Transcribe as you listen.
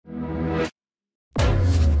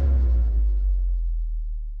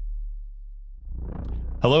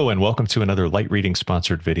Hello and welcome to another Light Reading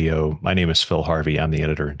sponsored video. My name is Phil Harvey. I'm the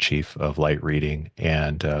editor-in-chief of Light Reading,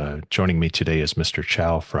 and joining me today is Mr.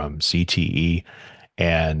 Chow from ZTE,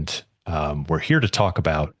 and we're here to talk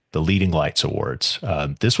about the Leading Lights Awards.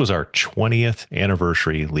 This was our 20th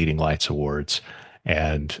anniversary Leading Lights Awards,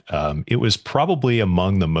 and it was probably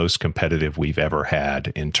among the most competitive we've ever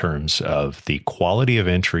had in terms of the quality of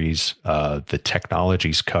entries, the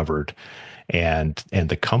technologies covered, and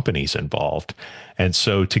the companies involved. And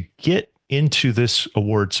so to get into this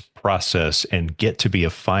awards process and get to be a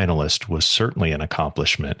finalist was certainly an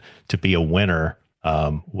accomplishment. To be a winner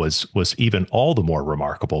was even all the more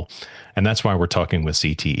remarkable, and that's why we're talking with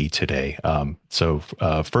ZTE today.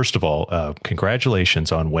 First of all,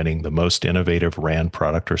 congratulations on winning the Most Innovative RAN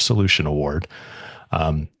Product or Solution Award.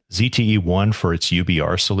 ZTE won for its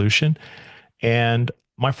UBR solution, and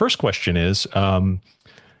my first question is,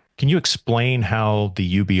 can you explain how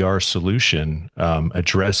the UBR solution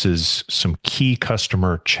addresses some key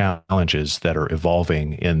customer challenges that are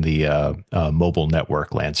evolving in the mobile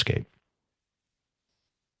network landscape?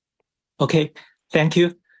 Okay, thank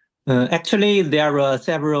you. Actually, there are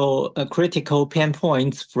several critical pain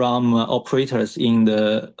points from operators in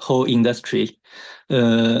the whole industry,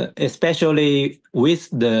 especially with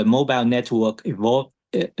the mobile network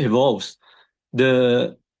evolves.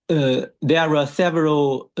 There are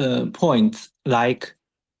several points like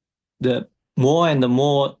the more and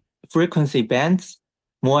more frequency bands,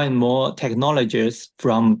 more and more technologies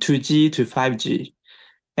from 2G to 5G,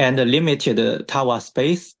 and limited tower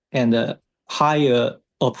space and higher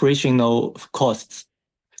operational costs.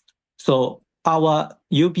 So our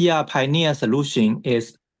UBR Pioneer solution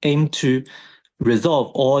is aimed to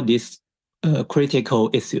resolve all these critical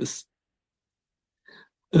issues.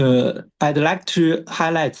 I'd like to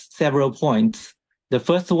highlight several points. The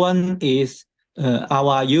first one is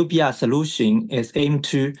our UBR solution is aimed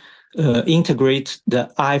to integrate the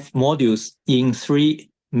IF modules in three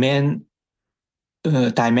main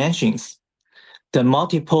dimensions: the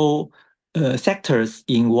multiple sectors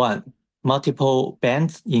in one, multiple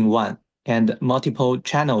bands in one, and multiple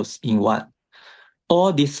channels in one.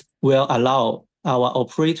 All this will allow our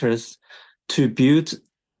operators to build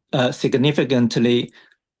significantly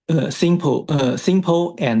simple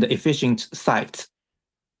and efficient sites.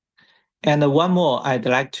 And one more, I'd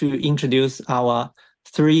like to introduce our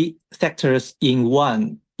three sectors in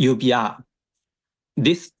one UBR.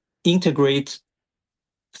 This integrates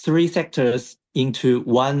three sectors into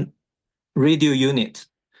one radio unit,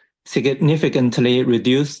 significantly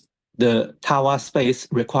reduce the tower space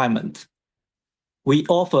requirement. We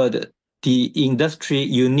offered the industry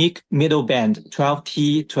unique middle band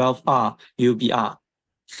 12T, 12R UBR,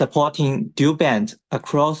 supporting dual band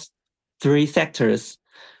across three sectors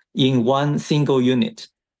in one single unit,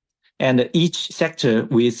 and each sector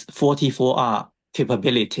with 44R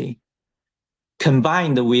capability.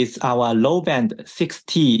 Combined with our low band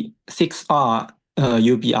 6T, 6R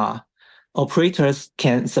UBR, operators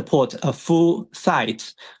can support a full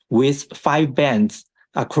site with 5 bands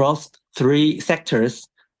across 3 sectors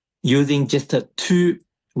using just 2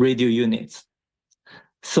 radio units.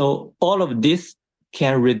 So all of this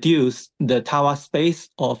can reduce the tower space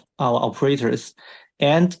of our operators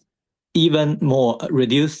and even more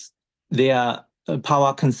reduce their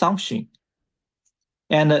power consumption.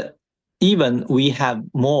 And even we have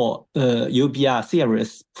more UBR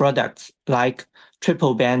series products like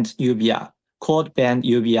triple band UBR, quad band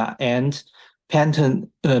UBR, and phantom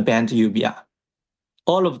band UBR.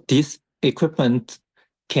 All of this equipment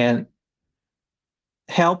can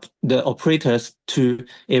help the operators to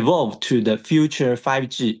evolve to the future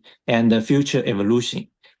 5G and the future evolution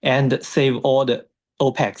and save all the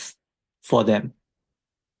OPEX for them.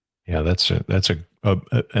 Yeah, that's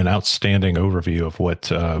an outstanding overview of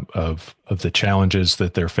what of the challenges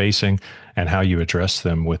that they're facing and how you address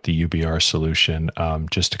them with the UBR solution.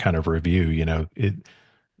 Just to kind of review,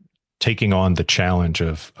 taking on the challenge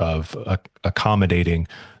of accommodating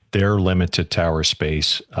their limited tower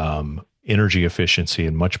space, energy efficiency,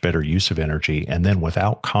 and much better use of energy, and then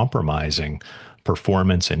without compromising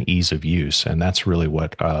performance and ease of use. And that's really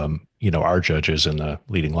what our judges in the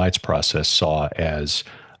Leading Lights process saw as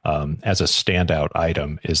a standout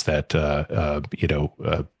item, is that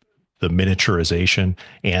the miniaturization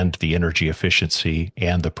and the energy efficiency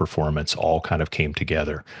and the performance all kind of came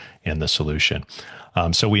together in the solution.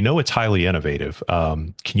 So we know it's highly innovative.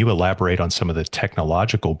 Can you elaborate on some of the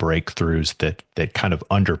technological breakthroughs that kind of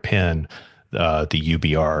underpin the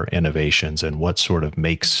UBR innovations and what sort of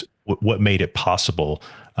what made it possible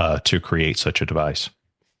to create such a device?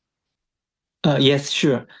 Yes,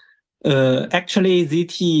 sure. Actually,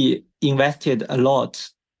 ZTE invested a lot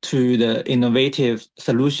to the innovative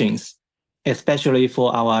solutions, especially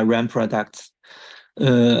for our RAM products.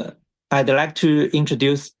 I'd like to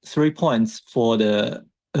introduce 3 points for the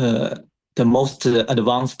most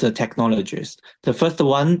advanced technologies. The first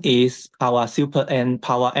one is our Super-N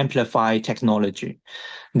Power Amplifier technology.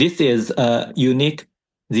 This is a unique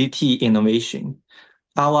ZTE innovation.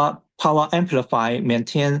 Our power amplifier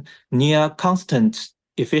maintains near constant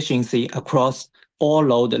efficiency across all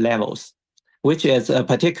load levels, which is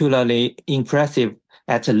particularly impressive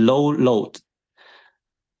at low load.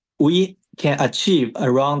 We can achieve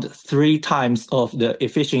around 3 times of the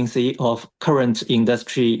efficiency of current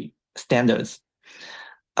industry standards.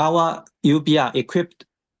 Our UBR equipped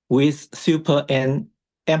with Super-N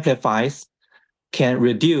amplifiers can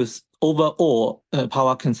reduce overall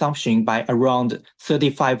power consumption by around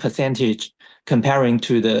 35% comparing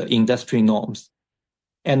to the industry norms.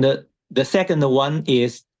 And the second one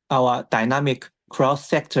is our dynamic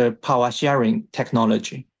cross-sector power sharing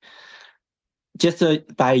technology. Just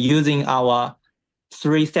by using our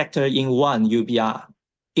 3-sector-in-1 UBR,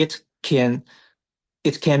 it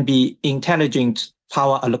can be intelligent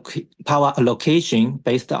power allocation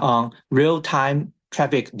based on real-time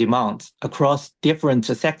traffic demands across different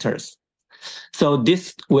sectors. So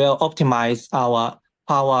this will optimize our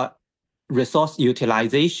power resource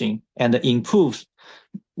utilization and improve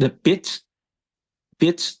the bit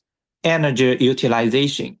energy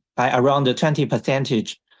utilization by around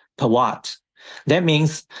 20% per watt. That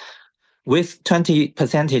means with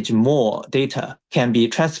 20% more data can be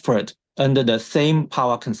transferred under the same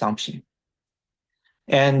power consumption.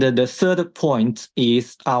 And the third point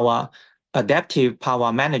is our adaptive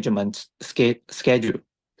power management schedule.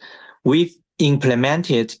 We've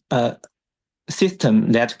implemented a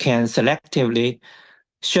system that can selectively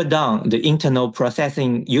shut down the internal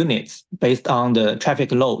processing units based on the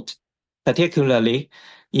traffic load. Particularly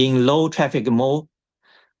in low traffic mode,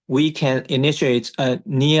 we can initiate a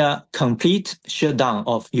near complete shutdown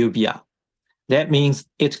of UBR. That means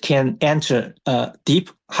it can enter a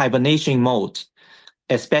deep hibernation mode,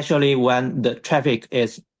 especially when the traffic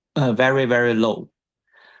is very, very low.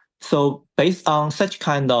 So based on such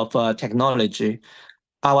kind of technology,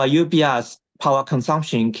 our UBR's power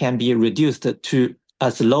consumption can be reduced to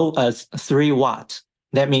as low as 3 watts.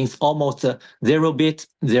 That means almost 0 bit,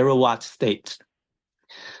 0 watt state.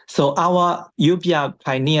 So our UBR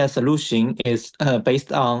Pioneer solution is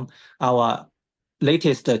based on our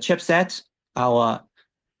latest chipset, our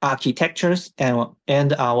architectures,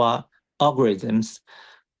 and our algorithms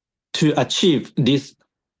to achieve these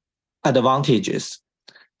advantages.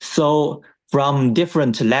 So from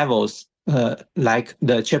different levels, like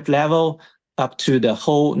the chip level up to the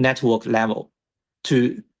whole network level,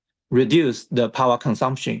 to reduce the power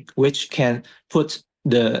consumption, which can put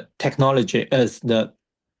the technology as the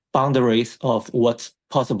boundaries of what's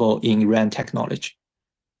possible in RAN technology.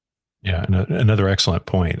 Yeah, another excellent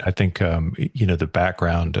point. I think the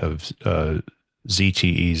background of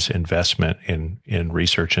ZTE's investment in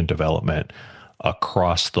research and development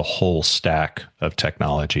across the whole stack of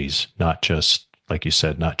technologies, not just, like you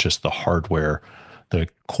said, not just the hardware, the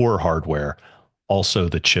core hardware, also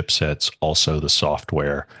the chipsets, also the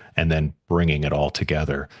software, and then bringing it all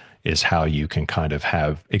together is how you can kind of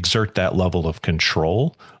exert that level of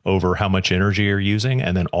control over how much energy you're using.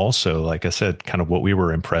 And then also, like I said, kind of what we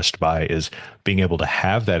were impressed by is being able to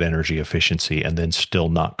have that energy efficiency and then still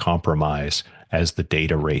not compromise as the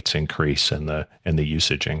data rates increase and the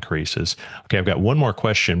usage increases. Okay, I've got one more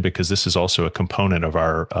question, because this is also a component of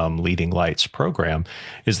our Leading Lights program,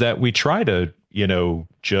 is that we try to,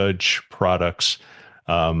 judge products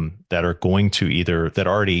that are going to that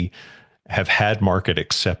already have had market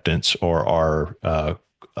acceptance or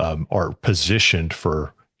are positioned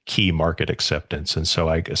for key market acceptance. And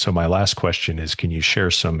so my last question is, can you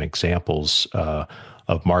share some examples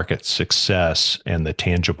of market success and the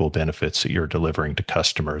tangible benefits that you're delivering to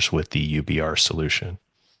customers with the UBR solution?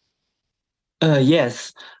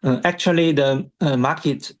 Yes, actually the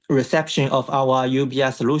market reception of our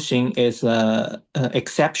UBR solution is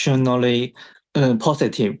exceptionally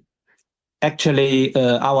positive. Actually,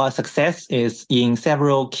 our success is in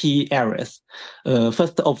several key areas.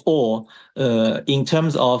 First of all, in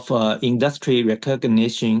terms of industry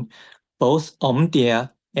recognition, both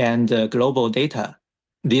Omdia and GlobalData,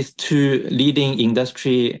 these two leading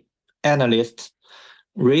industry analysts,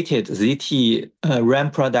 rated ZTE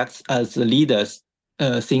RAM products as leaders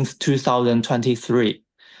since 2023.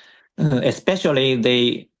 Especially,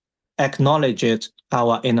 they acknowledged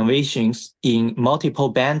our innovations in multiple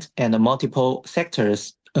band and multiple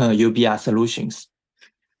sectors UBR solutions.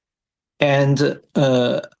 And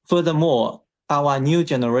Furthermore, our new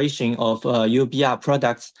generation of UBR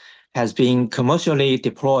products has been commercially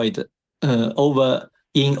deployed in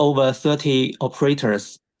over 30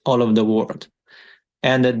 operators all over the world.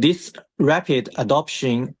 And this rapid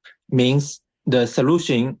adoption means the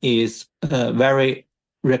solution is very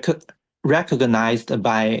recognized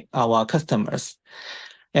by our customers.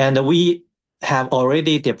 And we have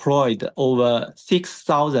already deployed over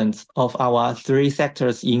 6,000 of our 3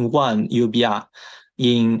 sectors-in-1 UBR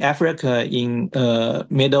in Africa, in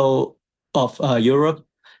middle of Europe,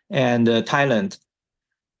 and Thailand.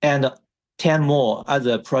 And 10 more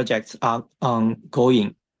other projects are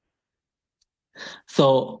ongoing.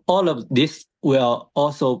 So all of this will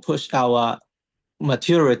also push our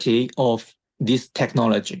maturity of this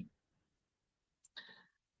technology.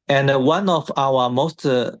 And one of our most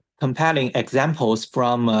compelling examples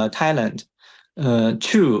from Thailand,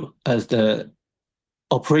 True as the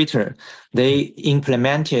operator, they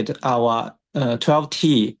implemented our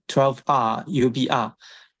 12T, 12R UBR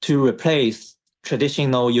to replace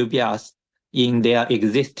traditional UBRs in their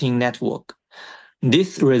existing network.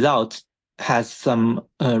 This result has some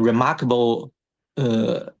remarkable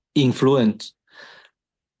influence.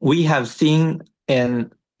 We have seen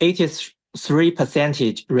an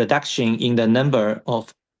 83% reduction in the number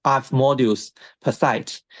of RF modules per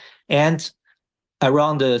site and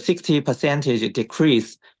around a 60%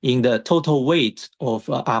 decrease in the total weight of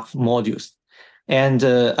RF modules. And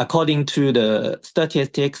according to the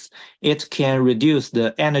statistics, it can reduce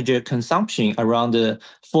the energy consumption around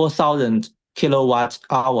 4,000 kilowatt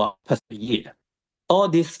hour per year. All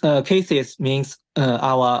these cases means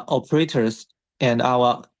our operators and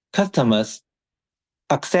our customers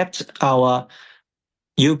accept our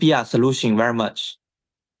UBR solution very much.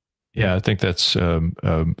 Yeah, I think that's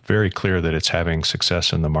very clear that it's having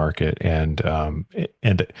success in the market, and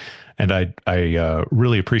I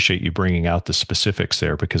really appreciate you bringing out the specifics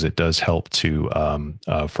there, because it does help to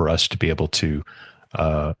for us to be able to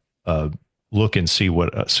look and see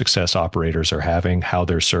what success operators are having, how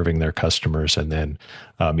they're serving their customers, and then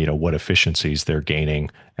what efficiencies they're gaining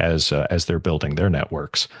as they're building their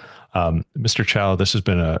networks. Mr. Chow, this has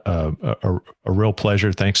been a real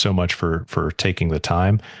pleasure. Thanks so much for taking the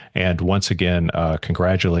time. And once again,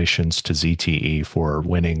 congratulations to ZTE for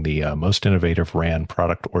winning the Most Innovative RAN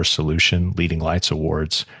Product or Solution Leading Lights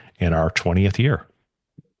Awards in our 20th year.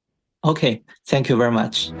 Okay, thank you very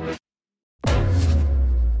much.